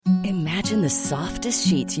Imagine the softest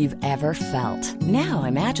sheets you've ever felt. Now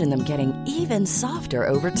imagine them getting even softer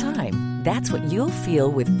over time. That's what you'll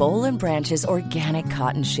feel with Boll & Branch's organic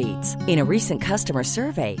cotton sheets. In a recent customer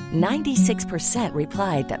survey, 96%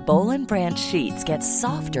 replied that Boll & Branch sheets get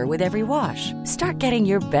softer with every wash. Start getting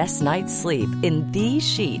your best night's sleep in these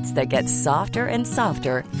sheets that get softer and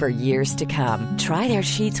softer for years to come. Try their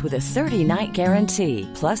sheets with a 30-night guarantee.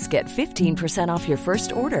 Plus, get 15% off your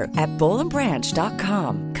first order at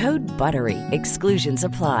bollandbranch.com. Code BUTTERY. Exclusions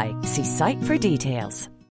apply. See site for details.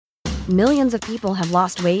 Millions of people have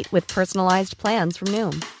lost weight with personalized plans from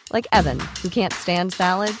Noom. Like Evan, who can't stand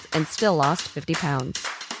salads and still lost 50 pounds.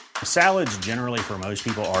 Salads generally for most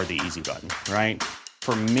people are the easy button, right?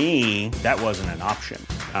 For me, that wasn't an option.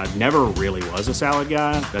 I never really was a salad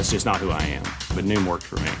guy. That's just not who I am. But Noom worked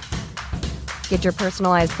for me. Get your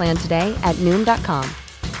personalized plan today at Noom.com.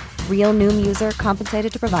 Real Noom user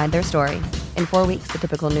compensated to provide their story. In 4 weeks, the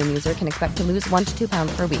typical Noom user can expect to lose 1 to 2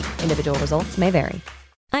 pounds per week. Individual results may vary.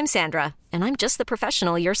 I'm Sandra, and I'm just the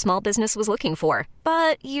professional your small business was looking for.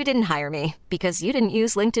 But you didn't hire me because you didn't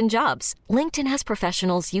use LinkedIn Jobs. LinkedIn has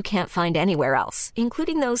professionals you can't find anywhere else,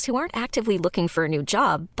 including those who aren't actively looking for a new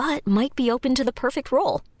job, but might be open to the perfect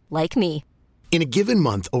role, like me. In a given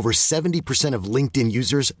month, over 70% of LinkedIn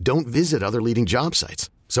users don't visit other leading job sites.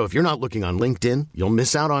 So if you're not looking on LinkedIn, you'll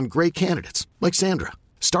miss out on great candidates like Sandra.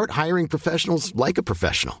 Start hiring professionals like a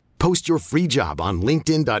professional. Post your free job on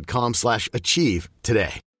linkedin.com/achieve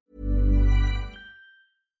today.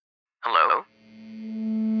 Hello?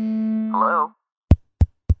 Hello?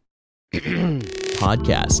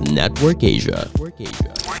 Podcast Network Asia.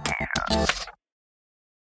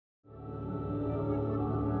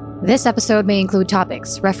 This episode may include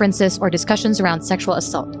topics, references, or discussions around sexual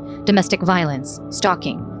assault, domestic violence,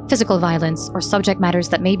 stalking, physical violence, or subject matters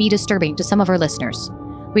that may be disturbing to some of our listeners.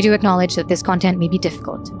 We do acknowledge that this content may be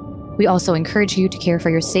difficult. We also encourage you to care for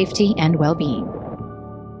your safety and well-being.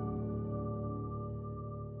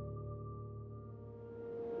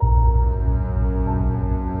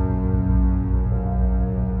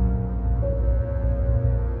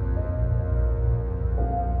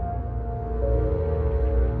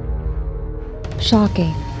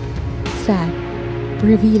 Shocking, sad,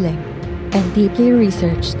 revealing, and deeply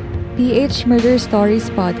researched, PH Murder Stories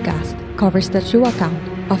podcast covers the true account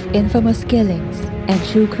of infamous killings and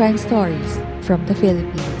true crime stories from the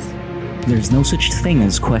Philippines. There's no such thing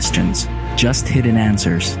as questions, just hidden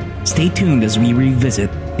answers. Stay tuned as we revisit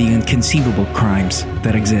the inconceivable crimes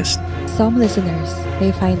that exist. Some listeners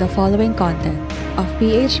may find the following content of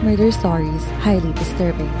PH Murder Stories highly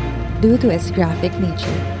disturbing due to its graphic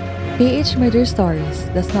nature. PH Murder Stories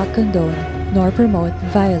does not condone nor promote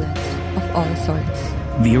violence of all sorts.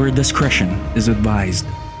 Viewer discretion is advised.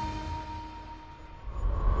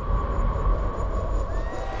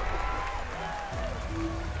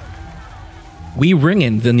 We ring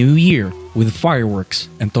in the new year with fireworks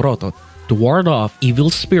and torotot to ward off evil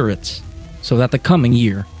spirits so that the coming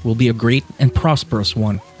year will be a great and prosperous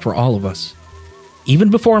one for all of us. Even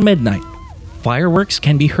before midnight, fireworks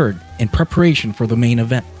can be heard in preparation for the main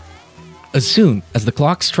event. As soon as the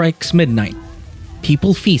clock strikes midnight,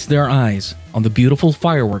 people feast their eyes on the beautiful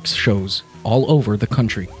fireworks shows all over the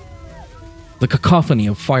country. The cacophony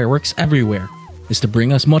of fireworks everywhere is to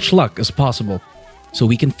bring us much luck as possible so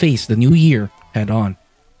we can face the new year head on.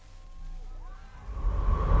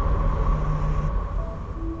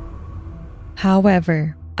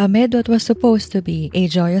 However, amid what was supposed to be a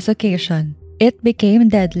joyous occasion, it became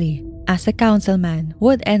deadly as a councilman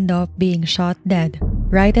would end up being shot dead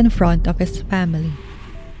right in front of his family.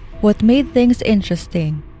 What made things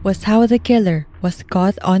interesting was how the killer was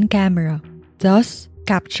caught on camera, thus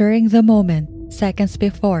capturing the moment seconds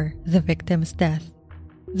before the victim's death.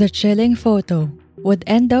 The chilling photo would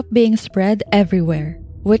end up being spread everywhere,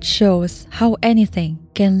 which shows how anything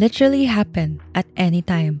can literally happen at any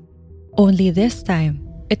time. Only this time,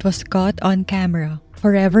 it was caught on camera,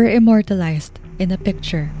 forever immortalized in a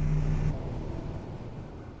picture.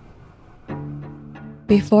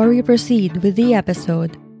 Before we proceed with the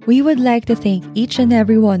episode, we would like to thank each and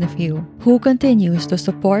every one of you who continues to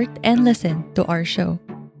support and listen to our show.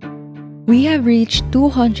 We have reached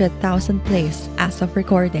 200,000 plays as of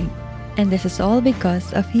recording, and this is all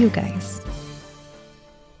because of you guys.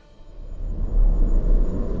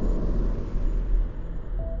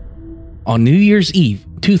 On New Year's Eve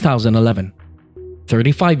 2011,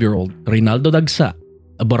 35-year-old Reynaldo Dagsa,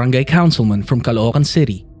 a barangay councilman from Caloocan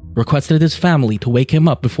City, requested his family to wake him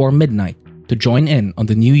up before midnight to join in on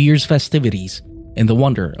the New Year's festivities and the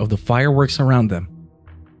wonder of the fireworks around them.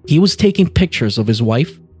 He was taking pictures of his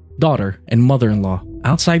wife, daughter, and mother-in-law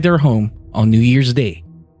outside their home on New Year's Day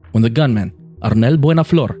when the gunman, Arnel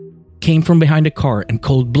Buenaflor, came from behind a car and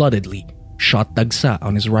cold-bloodedly shot Dagsa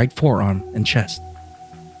on his right forearm and chest.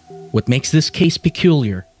 What makes this case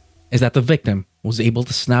peculiar is that the victim was able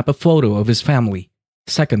to snap a photo of his family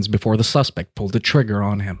seconds before the suspect pulled the trigger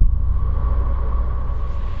on him.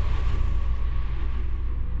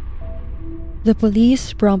 The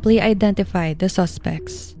police promptly identified the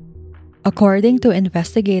suspects. According to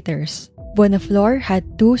investigators, Buenaflor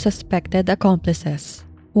had 2 suspected accomplices,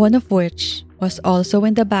 one of which was also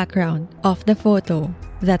in the background of the photo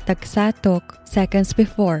that Dagsa took seconds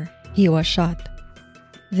before he was shot.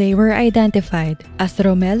 They were identified as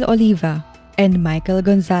Romel Oliva and Michael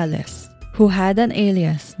Gonzalez, who had an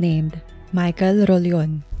alias named Michael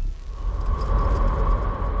Rolion.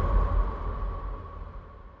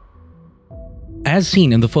 As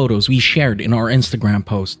seen in the photos we shared in our Instagram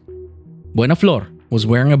post, Buenaflor was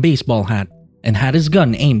wearing a baseball hat and had his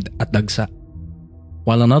gun aimed at Dagsa,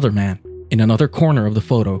 while another man, in another corner of the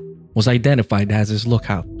photo, was identified as his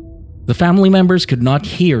lookout. The family members could not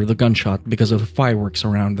hear the gunshot because of the fireworks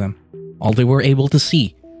around them. All they were able to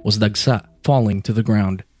see was Dagsa falling to the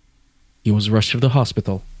ground. He was rushed to the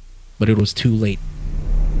hospital, but it was too late.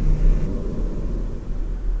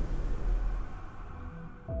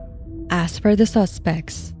 As for the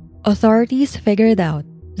suspects, authorities figured out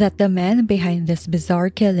that the men behind this bizarre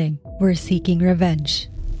killing were seeking revenge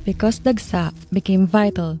because Dagsa became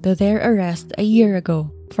vital to their arrest a year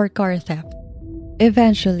ago for car theft.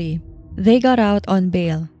 Eventually, they got out on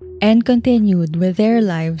bail and continued with their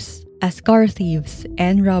lives as car thieves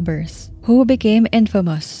and robbers who became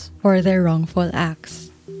infamous for their wrongful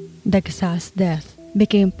acts. Dagsa's death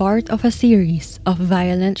became part of a series of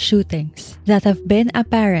violent shootings that have been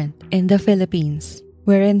apparent in the Philippines,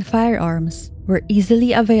 wherein firearms were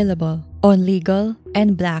easily available on legal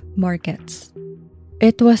and black markets.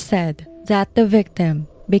 It was said that the victim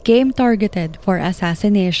became targeted for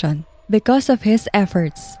assassination because of his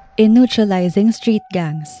efforts in neutralizing street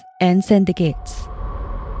gangs and syndicates.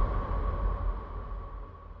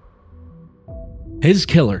 His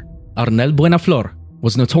killer, Arnel Buenaflor,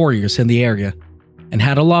 was notorious in the area and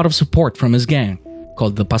had a lot of support from his gang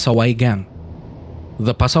called the Pasaway Gang.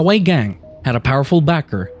 The Pasaway Gang had a powerful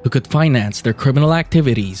backer who could finance their criminal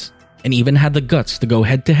activities and even had the guts to go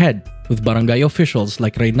head-to-head with barangay officials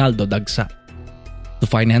like Reynaldo Dagsa. The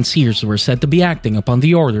financiers were said to be acting upon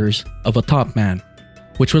the orders of a top man,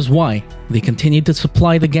 which was why they continued to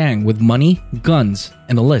supply the gang with money, guns,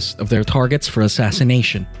 and a list of their targets for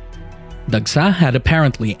assassination. Dagsa had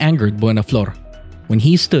apparently angered Buenaflor when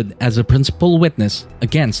he stood as a principal witness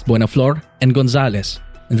against Buenaflor and Gonzalez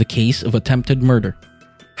in the case of attempted murder.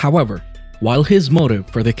 However, while his motive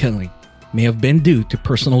for the killing may have been due to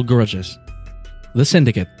personal grudges, the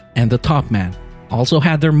syndicate and the top man also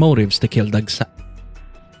had their motives to kill Dagsa.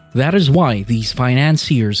 That is why these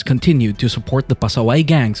financiers continued to support the Pasaway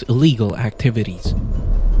Gang's illegal activities.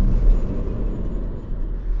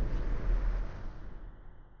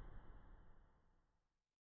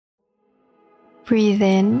 Breathe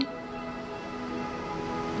in.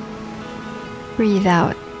 Breathe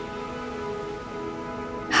out.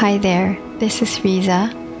 Hi there, this is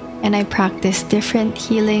Riza, and I practice different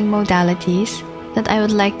healing modalities that I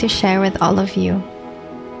would like to share with all of you.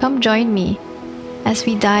 Come join me as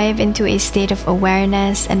we dive into a state of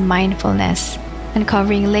awareness and mindfulness,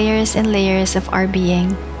 uncovering layers and layers of our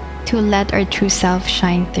being to let our true self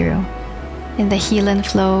shine through in the Heal and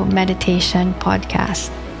Flow Meditation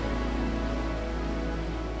Podcast.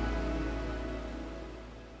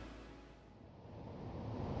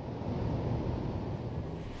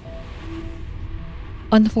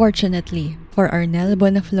 Unfortunately for Arnel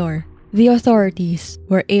Buenaflor, the authorities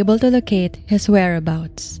were able to locate his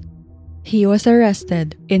whereabouts. He was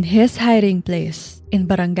arrested in his hiding place in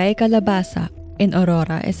Barangay Calabasa in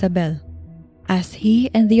Aurora, Isabel. As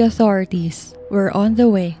he and the authorities were on the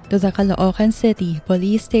way to the Caloocan City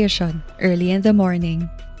Police Station early in the morning,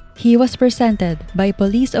 he was presented by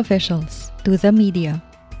police officials to the media.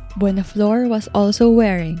 Buenaflor was also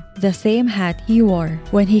wearing the same hat he wore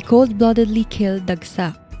when he cold-bloodedly killed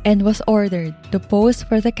Dagsa and was ordered to pose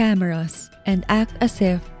for the cameras and act as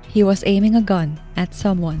if he was aiming a gun at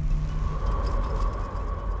someone.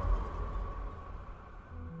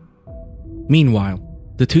 Meanwhile,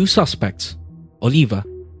 the 2 suspects, Oliva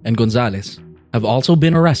and Gonzalez, have also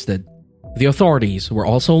been arrested. The authorities were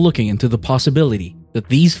also looking into the possibility that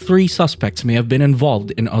these 3 suspects may have been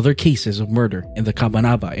involved in other cases of murder in the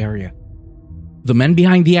Cabanaba area. The men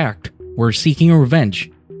behind the act were seeking revenge,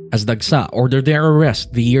 as Dagsa ordered their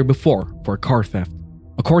arrest the year before for car theft,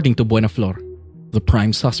 according to Buenaflor, the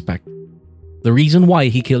prime suspect. The reason why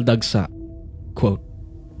he killed Dagsa, quote,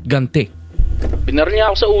 ganti. Binaril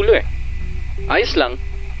niya ako sa ulo eh. Ayos lang,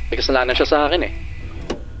 may kasalanan siya sa akin eh.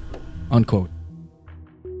 Unquote.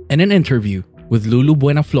 In an interview with Lulu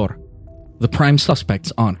Buenaflor, the prime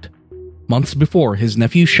suspect's aunt, months before his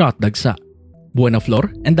nephew shot Dagsa,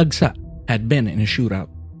 Buenaflor and Dagsa had been in a shootout.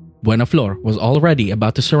 Buenaflor was already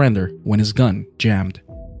about to surrender when his gun jammed.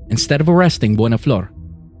 Instead of arresting Buenaflor,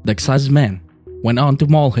 Dagsa's men went on to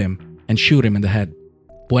maul him and shoot him in the head.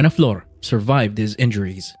 Buenaflor survived his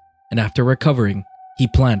injuries, and after recovering, he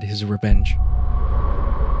planned his revenge.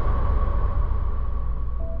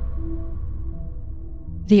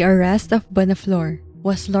 The arrest of Buenaflor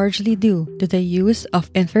was largely due to the use of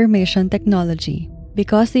information technology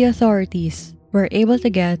because the authorities were able to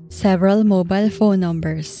get several mobile phone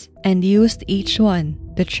numbers and used each one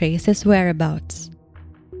to trace his whereabouts.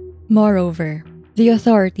 Moreover, the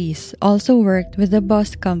authorities also worked with the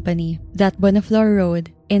bus company that Buenaflor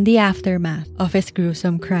rode in the aftermath of his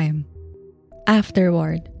gruesome crime.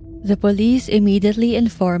 Afterward, the police immediately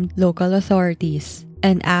informed local authorities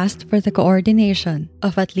and asked for the coordination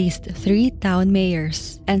of at least 3 town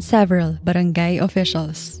mayors and several barangay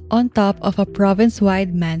officials on top of a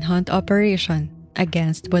province-wide manhunt operation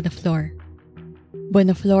against Buenaflor.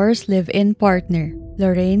 Buenaflor's live-in partner,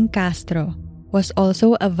 Lorraine Castro, was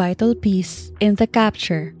also a vital piece in the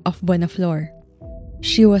capture of Buenaflor.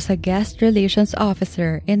 She was a guest relations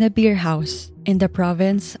officer in a beer house in the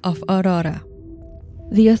province of Aurora.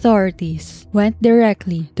 The authorities went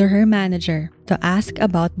directly to her manager to ask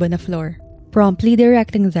about Buenaflor, promptly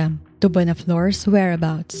directing them to Buenaflor's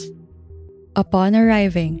whereabouts. Upon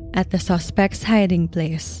arriving at the suspect's hiding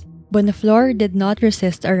place, Buenaflor did not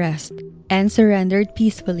resist arrest and surrendered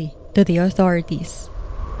peacefully to the authorities.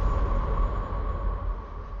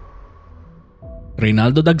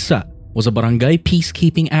 Reynaldo Dagsa was a barangay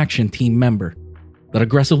peacekeeping action team member that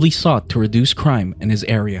aggressively sought to reduce crime in his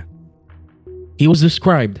area. He was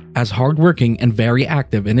described as hardworking and very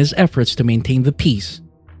active in his efforts to maintain the peace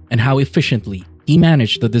and how efficiently he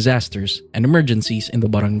managed the disasters and emergencies in the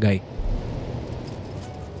barangay.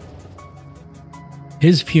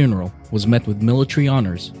 His funeral was met with military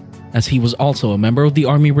honors as he was also a member of the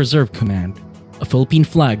Army Reserve Command. A Philippine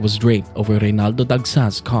flag was draped over Reynaldo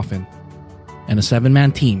Dagsa's coffin, and a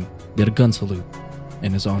 7-man team did a gun salute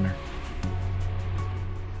in his honor.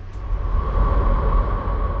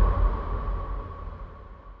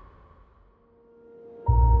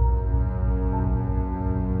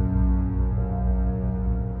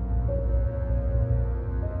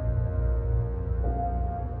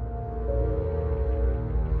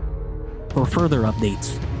 For further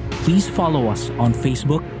updates, please follow us on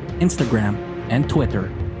Facebook, Instagram, and Twitter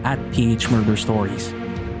at PH Murder Stories,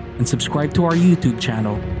 and subscribe to our YouTube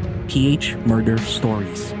channel, PH Murder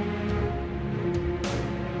Stories.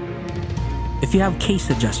 If you have case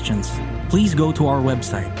suggestions, please go to our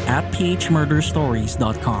website at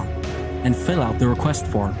phmurderstories.com and fill out the request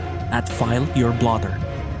form at File Your Blotter.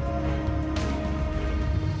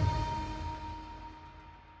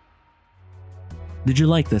 Did you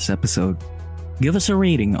like this episode? Give us a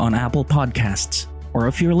rating on Apple Podcasts, or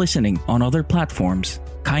if you're listening on other platforms,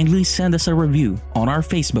 kindly send us a review on our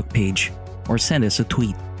Facebook page or send us a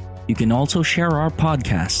tweet. You can also share our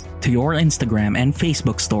podcast to your Instagram and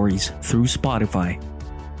Facebook stories through Spotify.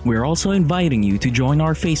 We're also inviting you to join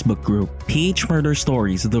our Facebook group, PH Murder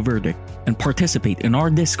Stories The Verdict, and participate in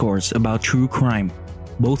our discourse about true crime,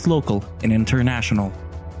 both local and international.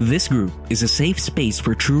 This group is a safe space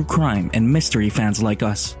for true crime and mystery fans like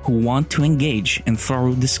us who want to engage in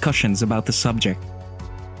thorough discussions about the subject.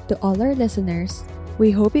 To all our listeners, we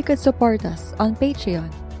hope you could support us on Patreon.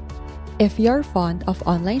 If you're fond of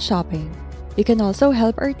online shopping, you can also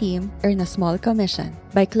help our team earn a small commission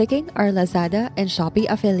by clicking our Lazada and Shopee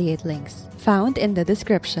affiliate links found in the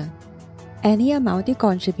description. Any amount you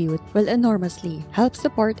contribute will enormously help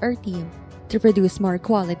support our team to produce more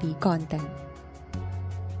quality content.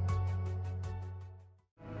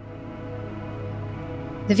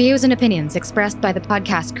 The views and opinions expressed by the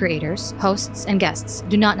podcast creators, hosts, and guests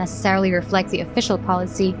do not necessarily reflect the official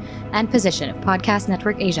policy and position of Podcast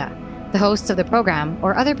Network Asia, the hosts of the program,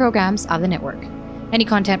 or other programs of the network. Any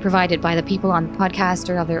content provided by the people on the podcast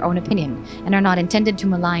are of their own opinion and are not intended to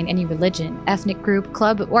malign any religion, ethnic group,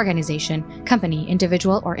 club, organization, company,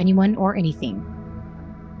 individual, or anyone or anything.